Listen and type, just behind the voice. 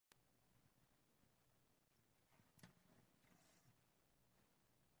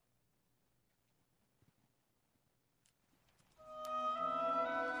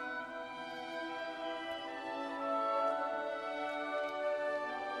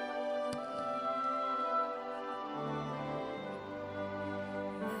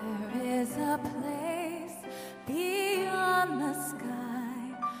is a place beyond the sky,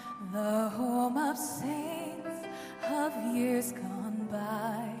 the home of saints of years gone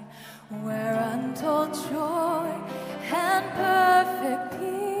by, where untold joy and perfect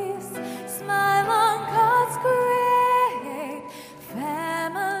peace smile on God's great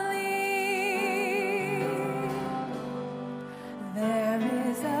family. There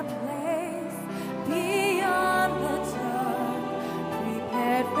is a place beyond the dark,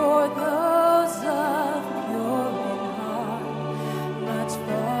 prepared for those of pure in heart, much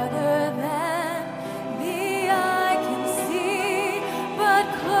farther than the eye can see, but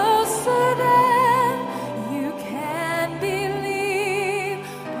closer than you can believe.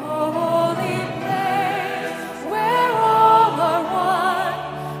 A holy place where all are one,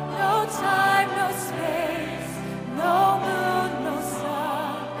 no time, no space, no moon, no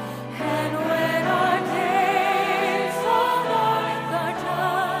sun. And when our days on earth are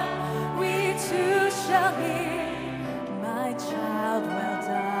done, we too shall hear, my child, well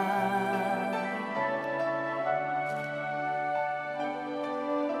done.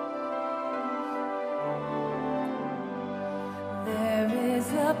 There is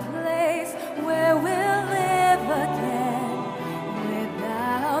a place where